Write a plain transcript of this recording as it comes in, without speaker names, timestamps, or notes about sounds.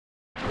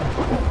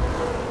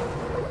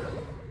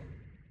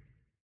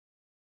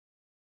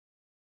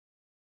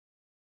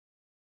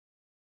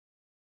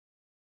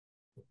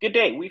Good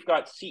day. We've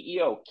got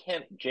CEO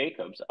Kent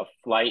Jacobs of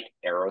FLYHT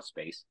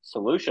Aerospace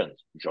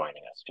Solutions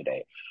joining us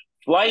today.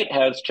 FLYHT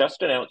has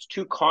just announced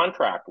 2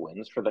 contract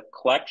wins for the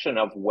collection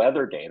of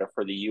weather data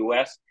for the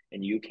US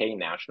and UK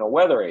National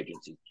Weather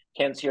Agencies.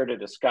 Kent's here to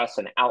discuss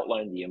and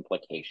outline the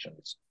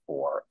implications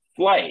for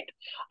FLYHT.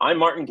 I'm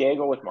Martin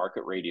Gago with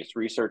Market Radius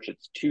Research.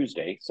 It's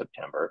Tuesday,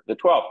 September the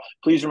 12th.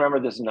 Please remember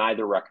this is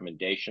neither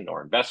recommendation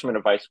nor investment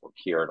advice. We're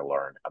here to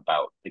learn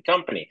about the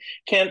company.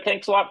 Ken,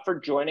 thanks a lot for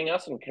joining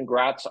us and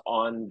congrats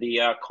on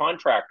the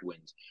contract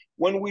wins.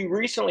 When we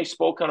recently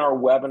spoke on our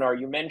webinar,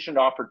 you mentioned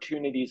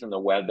opportunities in the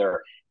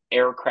weather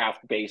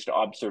aircraft-based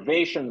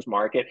observations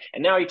market,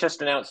 and now you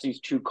just announced these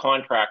 2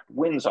 contract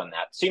wins on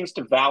that. Seems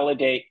to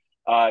validate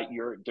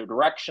the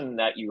direction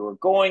that you are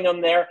going on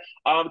there.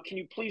 Can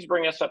you please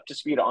bring us up to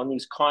speed on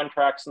these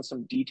contracts and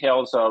some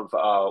details of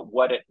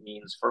what it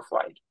means for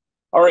FLYHT?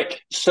 All right,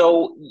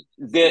 so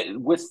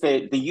with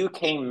the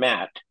UK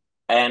Met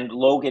and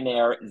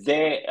Loganair,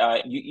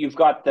 you've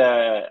got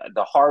the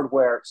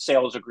hardware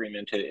sales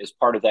agreement is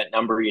part of that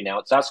number you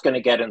announced. That's going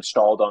to get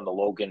installed on the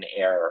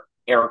Loganair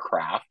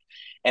aircraft.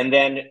 And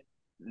then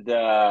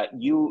the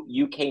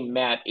UK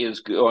Met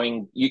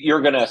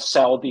you're going to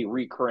sell the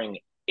recurring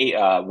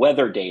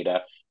weather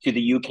data to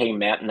the UK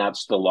Met, and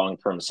that's the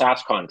long-term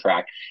SAAS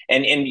contract.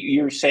 And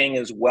you're saying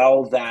as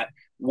well that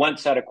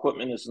once that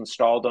equipment is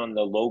installed on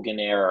the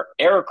Loganair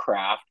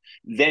aircraft,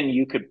 then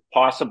you could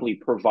possibly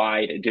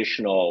provide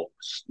additional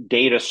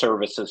data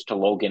services to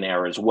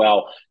Loganair as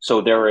well.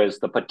 So there is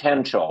the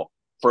potential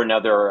for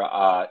another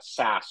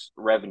SAAS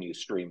revenue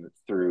stream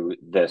through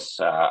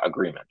this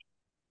agreement.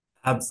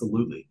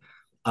 Absolutely.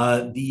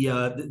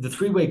 The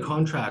three-way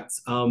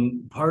contracts,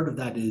 part of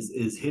that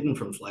is hidden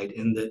from FLYHT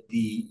in that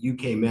the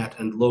UK Met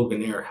and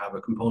Loganair have a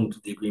component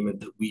of the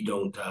agreement that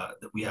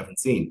we haven't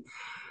seen.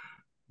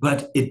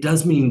 But it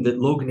does mean that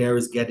Loganair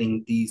is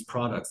getting these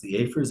products, the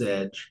AFIRS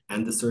Edge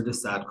and the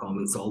Certus satcom,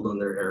 installed on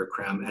their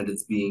aircraft, and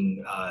it's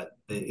being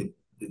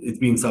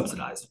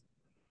subsidized.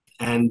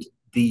 And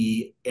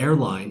the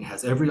airline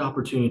has every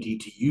opportunity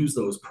to use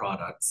those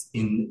products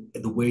in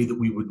the way that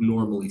we would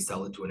normally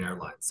sell it to an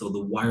airline. So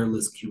the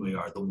wireless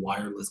QAR, the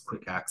wireless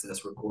quick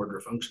access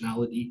recorder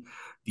functionality,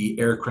 the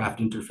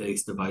aircraft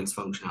interface device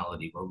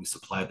functionality, where we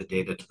supply the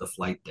data to the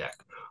flight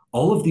deck.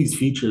 All of these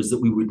features that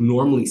we would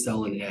normally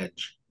sell an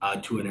Edge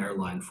to an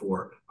airline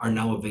for are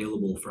now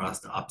available for us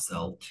to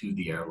upsell to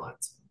the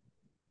airlines.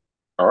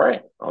 All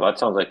right. Well, that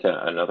sounds like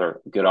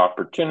another good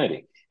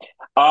opportunity.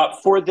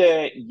 For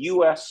the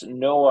US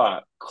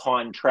NOAA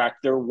contract,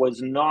 there was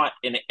not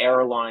an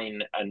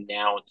airline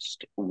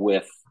announced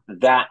with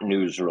that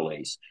news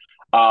release.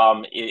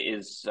 Will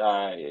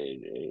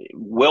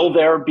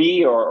there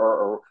be,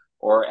 or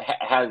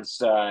have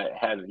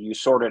you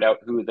sorted out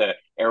who the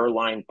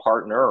airline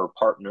partner or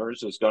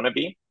partners is going to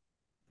be?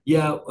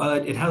 Yeah,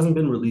 it hasn't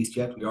been released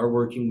yet. We are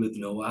working with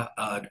NOAA.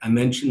 I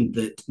mentioned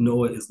that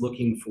NOAA is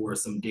looking for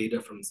some data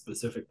from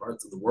specific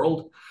parts of the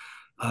world.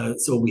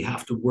 So we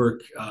have to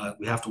work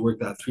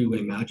that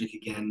three-way magic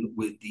again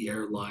with the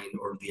airline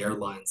or the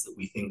airlines that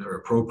we think are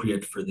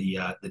appropriate for the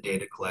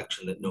data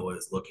collection that NOAA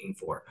is looking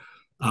for.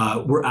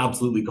 We're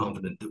absolutely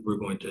confident that we're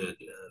going to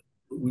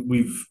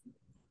we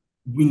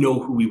know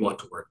who we want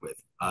to work with.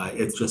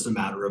 It's just a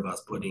matter of us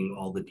putting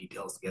all the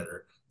details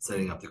together,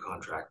 setting up the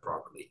contract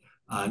properly.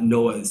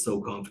 NOAA is so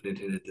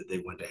confident in it that they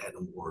went ahead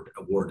and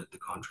awarded the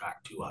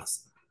contract to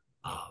us.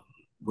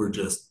 We're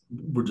just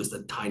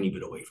a tiny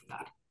bit away from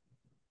that.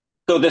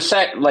 So this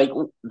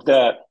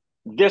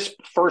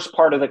first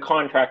part of the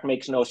contract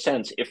makes no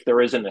sense if there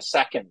isn't a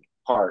second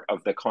part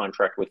of the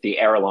contract with the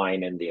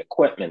airline and the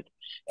equipment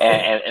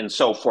and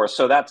so forth.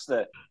 So that's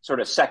the sort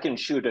of second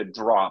shoe to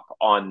drop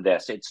on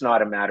this. It's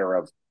not a matter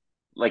of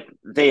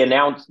they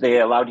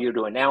allowed you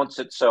to announce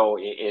it, so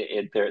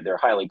they're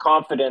highly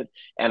confident,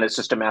 and it's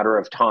just a matter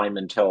of time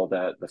until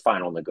the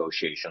final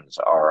negotiations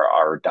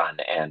are done,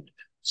 and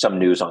some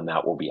news on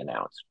that will be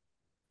announced.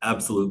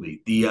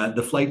 Absolutely. The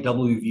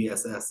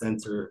FLYHT-WVSS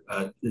sensor,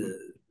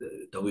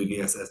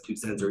 WVSS-II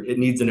sensor, it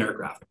needs an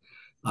aircraft,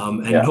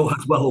 and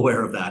NOAA's well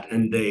aware of that.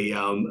 And they,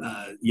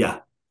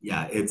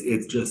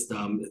 it's just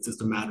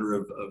a matter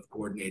of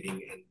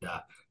coordinating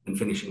and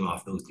finishing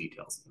off those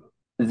details.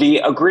 The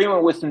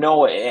agreement with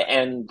NOAA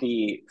and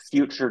the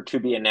future to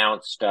be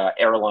announced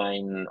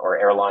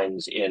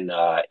airlines in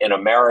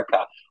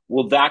America,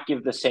 will that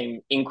give the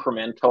same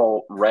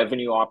incremental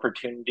revenue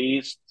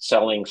opportunities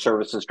selling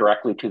services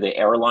directly to the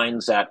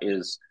airlines that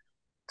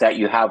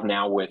you have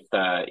now with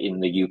in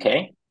the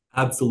UK?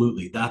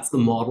 Absolutely. That's the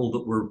model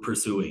that we're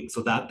pursuing.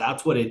 So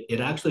that's what it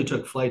actually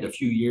took FLYHT a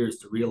few years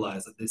to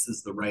realize that this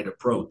is the right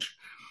approach.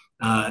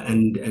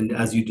 And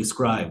as you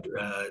described,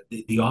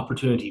 the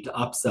opportunity to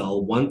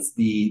upsell once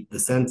the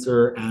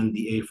sensor and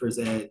the AFIRS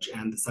Edge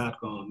and the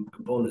satcom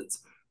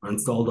components are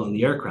installed on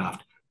the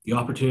aircraft, the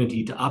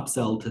opportunity to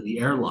upsell to the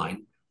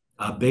airline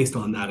based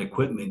on that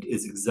equipment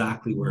is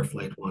exactly where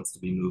FLYHT wants to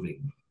be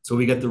moving. So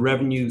we get the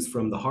revenues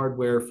from the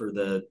hardware for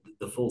the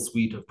full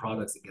suite of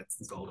products that gets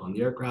installed on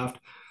the aircraft.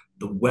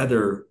 The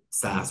weather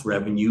SaaS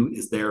revenue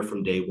is there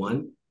from day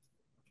one.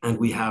 And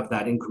we have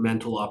that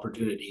incremental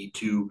opportunity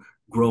to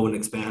grow and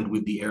expand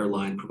with the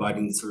airline,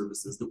 providing the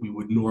services that we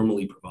would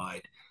normally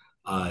provide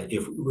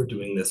if we were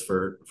doing this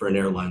for an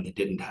airline that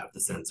didn't have the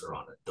sensor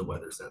on it, the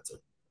weather sensor.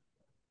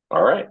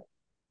 All right.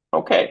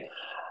 Okay.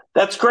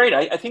 That's great.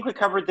 I think we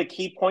covered the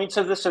key points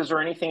of this. Is there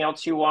anything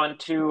else you want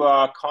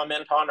to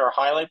comment on or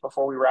highlight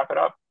before we wrap it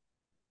up?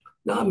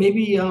 No,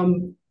 maybe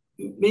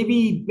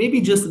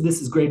just that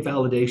this is great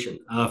validation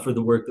for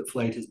the work that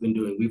FLYHT has been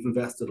doing. We've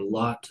invested a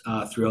lot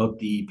throughout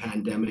the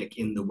pandemic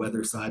in the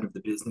weather side of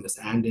the business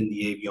and in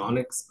the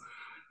avionics.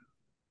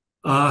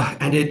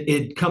 And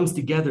it comes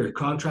together.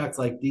 Contracts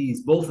like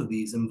these, both of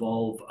these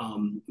involve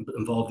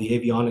the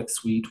avionics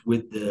suite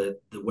with the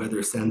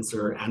weather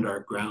sensor and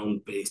our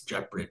ground-based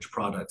JetBridge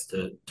products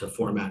to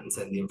format and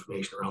send the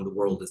information around the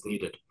world as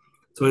needed.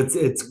 So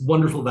it's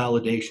wonderful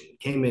validation.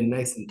 It came in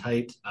nice and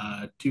tight,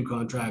 2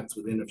 contracts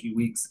within a few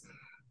weeks.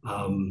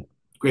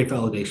 Great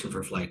validation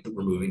for FLYHT that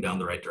we're moving down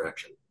the right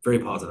direction. Very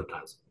positive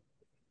times.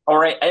 All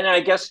right. And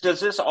I guess, does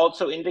this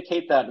also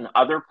indicate that in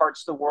other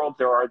parts of the world,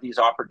 there are these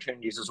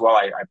opportunities as well?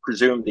 I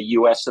presume the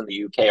US and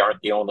the UK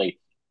aren't the only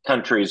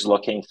countries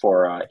looking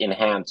for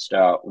enhanced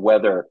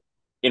weather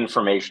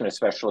information,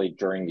 especially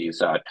during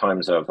these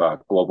times of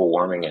global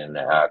warming and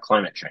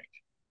climate change.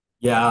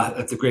 Yeah,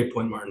 that's a great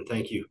point, Martin.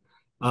 Thank you.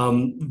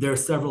 There are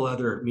several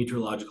other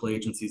meteorological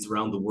agencies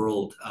around the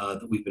world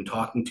that we've been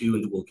talking to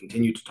and that we'll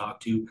continue to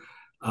talk to.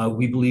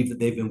 We believe that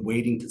they've been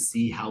waiting to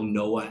see how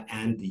NOAA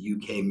and the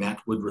UK Met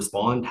would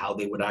respond, how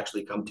they would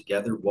actually come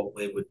together, what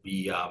they would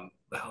be, how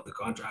the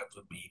contracts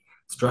would be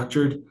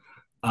structured.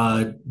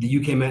 The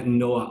UK Met and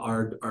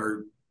NOAA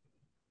are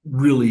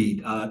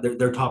really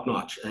they're top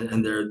notch,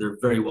 and they're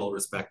very well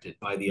respected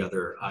by the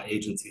other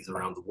agencies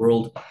around the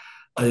world.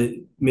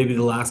 Maybe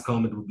the last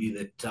comment would be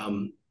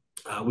that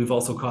we've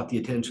also caught the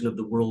attention of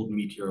the World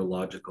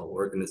Meteorological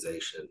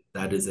Organization.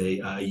 That is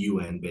a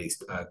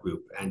UN-based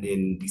group. And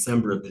in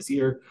December of this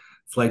year,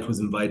 FLYHT was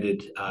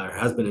invited,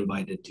 has been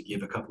invited to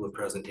give a couple of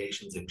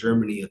presentations in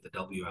Germany at the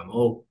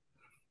WMO.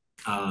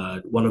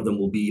 One of them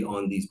will be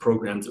on these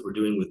programs that we're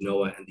doing with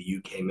NOAA and the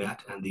UK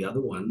Met, and the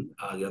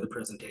other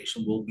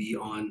presentation will be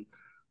on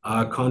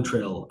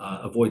contrail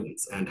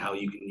avoidance and how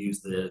you can use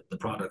the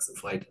products that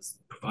FLYHT is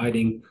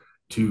providing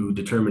to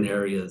determine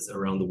areas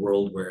around the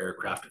world where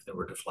aircraft, if they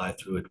were to fly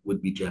through it,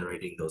 would be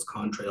generating those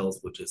contrails,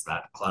 which is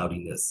that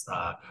cloudiness,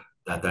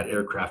 that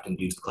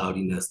aircraft-induced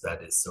cloudiness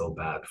that is so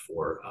bad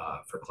for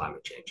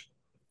climate change.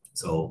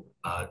 So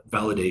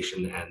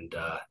validation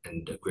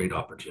and a great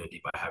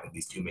opportunity by having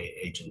these two main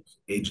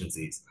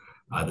agencies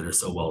that are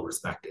so well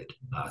respected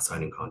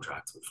signing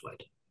contracts with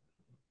FLYHT.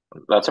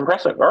 That's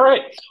impressive. All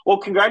right. Well,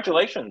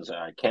 congratulations,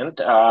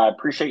 Kent.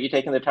 Appreciate you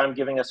taking the time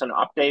giving us an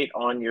update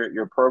on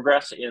your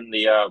progress in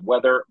the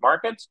weather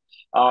markets.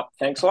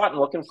 Thanks a lot, and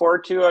looking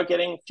forward to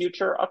getting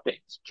future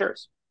updates.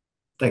 Cheers.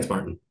 Thanks,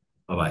 Martin.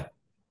 Bye-bye.